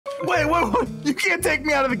Wait, you can't take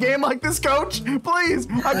me out of the game like this, coach. Please,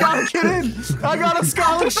 I gotta get in. I got a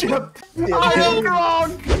scholarship. I am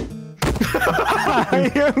Gronk.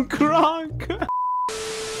 I am Gronk.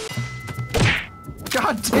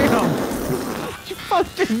 God damn. You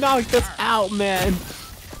fucking knocked us out, man.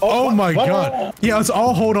 Oh my god. Yeah, let's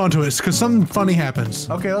all hold on to it, because something funny happens.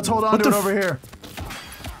 Okay, let's hold on to it over here.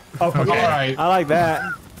 Okay. All right. I like that.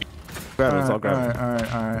 Grab it, I'll grab it.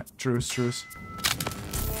 All right. Truce.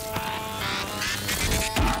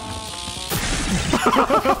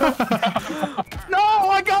 No,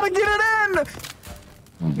 I gotta get it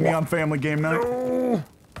in! Me on family game night.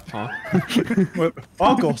 Huh?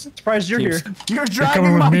 Uncle, surprised you're here. You're coming dragging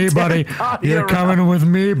with my me, buddy. You're around. coming with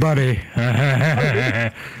me, buddy.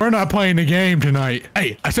 We're not playing the game tonight.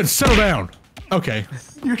 Hey, I said settle down. Okay.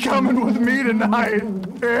 You're coming with me tonight.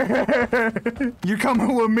 You're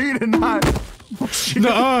coming with me tonight.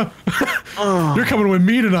 Nuh-uh. You're coming with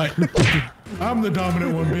me tonight. I'm the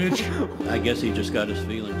dominant one, bitch. I guess he just got his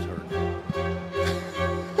feelings hurt.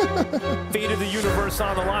 Fate of the universe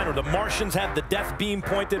on the line, or the Martians have the death beam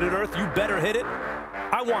pointed at Earth. You better hit it.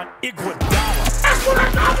 I want Iguodala. That's what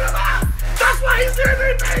I'm talking about! That's why he's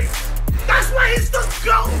MVP! That's why he's the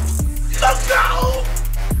GOAT! The GOAT!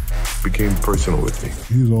 Became personal with me.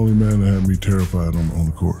 He's the only man that had me terrified on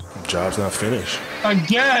the court. Job's not finished.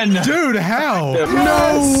 Again! Dude, how?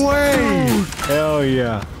 No way! Hell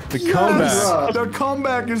yeah. The comeback. The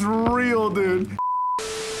comeback is real, dude.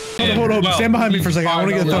 Hold up, stand behind me for a second. I want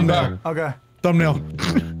to get a thumbnail. Okay. Thumbnail.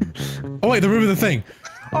 Oh wait, they're moving the thing.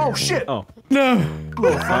 Oh shit! Oh. No.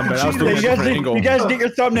 You guys get your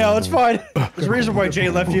thumbnail, it's fine. There's a reason why Jay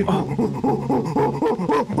left you. Go.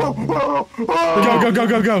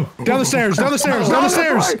 Down the stairs.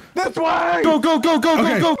 This way!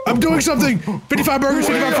 Go. I'm doing something. 55 burgers,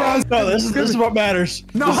 55 fries. No, this is what matters.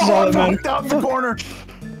 No, this is all that I'm matters. out in the corner.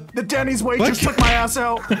 The Denny's waitress took my ass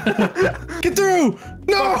out. Get through.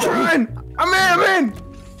 No. I'm in.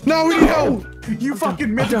 No, we need help. You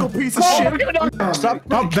fucking mythical piece of shit. Stop.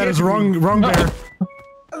 Oh, that is wrong bear.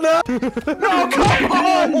 No, come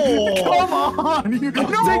on! Come on! You take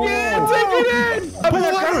it in! Pull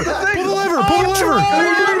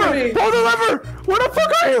the lever! Where the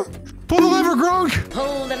fuck are you? Pull the lever, Gronk!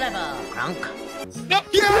 Pull the lever, Gronk.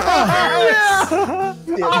 Yeah!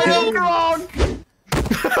 I am Gronk!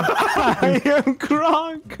 I am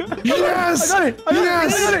Gronk. Yes! I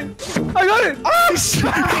got it!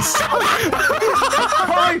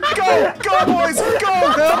 Hurry, go, boys, go!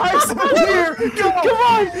 Tyson, here, go! Come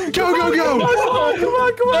on! Go!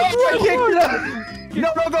 Come on! I can't get out! No,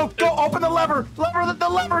 go! Open the lever! The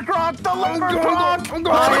lever, Gronk! The lever, Gronk!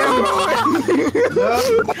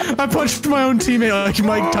 I punched my own teammate like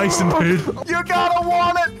Mike Tyson did. You gotta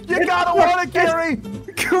want it, Gary!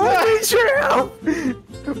 Come on, help!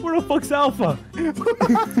 Where the fuck's Alpha?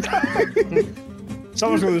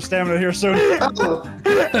 Someone's going to stamina here soon.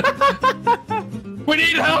 We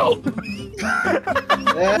need help!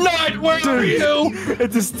 Not where are you?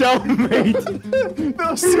 It's a stalemate.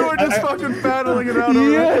 Those two are just fucking battling it out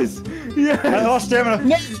over there. Yes. I lost stamina.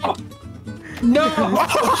 No!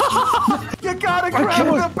 You gotta grab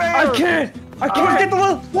the bear! I can't get the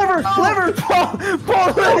lever!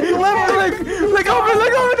 Let go!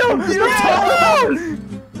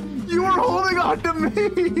 You were holding on to me!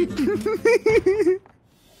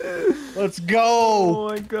 Let's go! Oh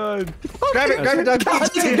my god. Grab it, Doug.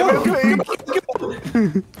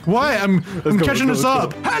 Why? I'm catching us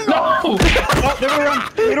up. No!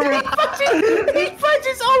 They don't run. He punched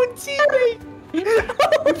his own teammate! You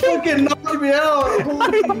fucking knocked me out!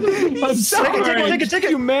 I'm sorry. Take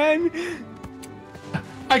it, you man!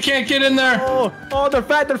 I can't get in there! Oh, they're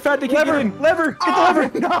fat, they can't get in. Lever! Get the lever!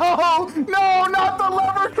 No, not the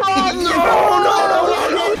lever, Gronk!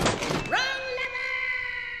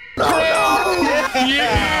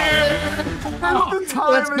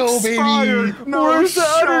 Let's go, baby! Where's the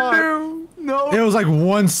other dude? No. It was like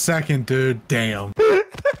 1 second, dude. Damn.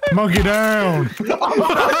 Monkey down. That's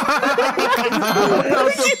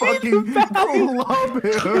a fucking love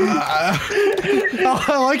him.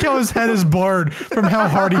 I like how his head is blurred from how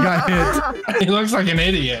hard he got hit. He looks like an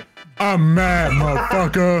idiot. I'm mad,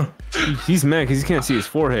 motherfucker. He's mad because he can't see his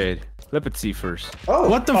forehead. Let it see first. Oh,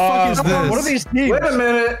 what the fuck is this? What are these teams? Wait a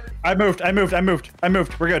minute. I moved.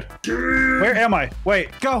 We're good. Where am I?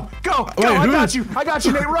 Wait. Go. Wait, I got you,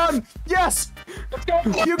 Nate. Run. Yes. Let's go.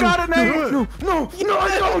 You got it, Nate. No,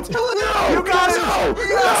 I don't. No. You got it.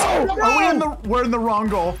 Yes. We're in the wrong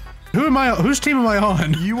goal. Whose team am I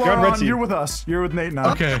on? You're with us. You're with Nate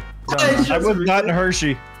now. Okay. I was not in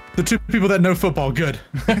Hershey. The two people that know football. Good.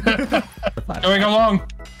 Going along.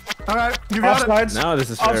 All right, you got Offsides. Now this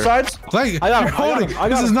is fair. Offsides. Like, I got him, you're holding. I got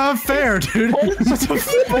This is him. not fair, dude. What the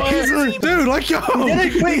fuck? Dude, like, yo.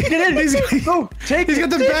 Get it, wait, get in. Go, take He's it.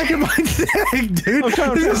 got the back of my neck, dude.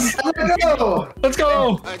 Let's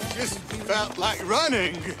go. I just felt like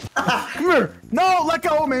running. Come here. No, let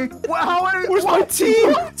go of me. Where's my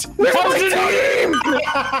team? Where's my team?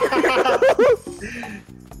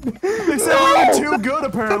 They said we were too good,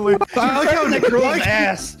 apparently. I like how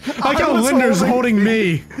ass. I like how Linder's holding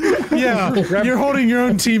me. Yeah, you're holding your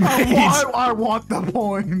own teammates. I want the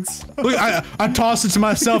points. Look, I tossed it to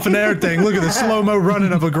myself and everything. Look at the slow-mo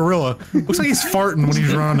running of a gorilla. Looks like he's farting when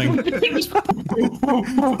he's running.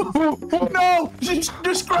 No,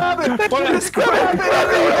 just grab it. Just grab it in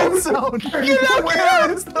the end zone.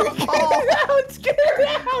 Where is the ball? Get it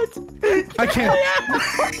out! I can't.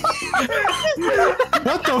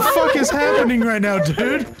 What the fuck is happening right now,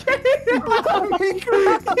 dude?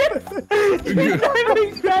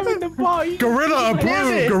 Grabbing the ball. Gorilla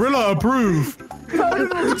approve. Gorilla approve.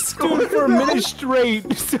 Dude, for a minute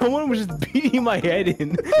straight, someone was just beating my head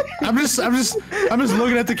in. I'm just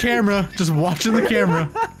looking at the camera, just watching the camera.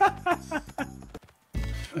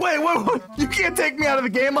 Wait, you can't take me out of the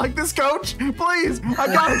game like this, coach. Please, I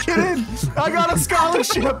gotta get in. I got a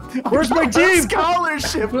scholarship. Where's my team?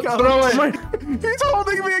 Scholarship, coach. He's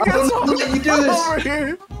holding me against all let you do this. over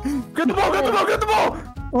here. Get the ball, get the ball, get the ball!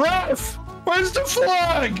 Ref, where's the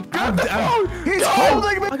flag? He's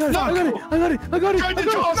holding me. I got it. He let go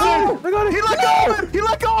of it. He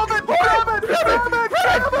let go of it.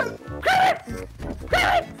 Grab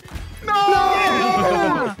it.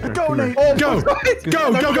 No! Go, Nate. Go. Go. Give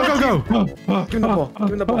him the ball. Give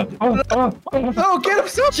him the ball. Oh, get him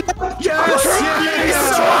so Yes!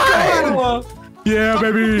 Yeah,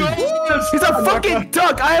 baby. He's a fucking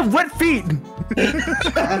duck. I have wet feet.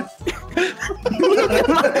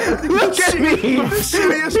 Look at me. The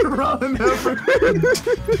shittiest run ever.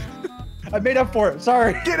 I made up for it.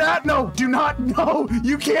 Sorry. Get out! No, do not. No,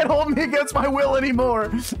 you can't hold me against my will anymore.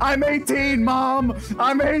 I'm 18, Mom.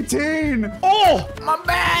 I'm 18. Oh, My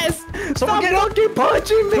mask. someone get up. Keep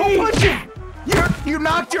punching me. Don't punch it. You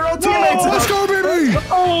knocked your own teammates Let's out. go, baby.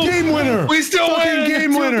 Game winner. We still Fucking win.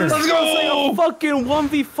 game winner. Let's It's go. like a fucking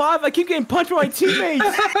 1v5. I keep getting punched by my teammates.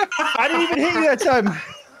 I didn't even hit you that time.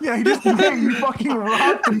 Yeah, you just you fucking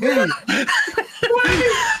rocked me.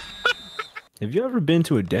 Have you ever been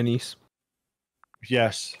to a Denny's?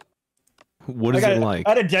 Yes. What is it like?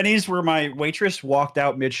 I had a Denny's where my waitress walked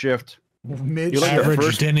out mid-shift. Mitch, You like the Average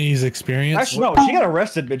first- Denny's experience. Actually, no, she got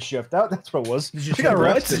arrested mid-shift. That's what it was. She got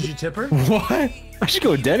arrested. Did you tip her? What? I should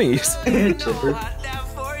go to Denny's.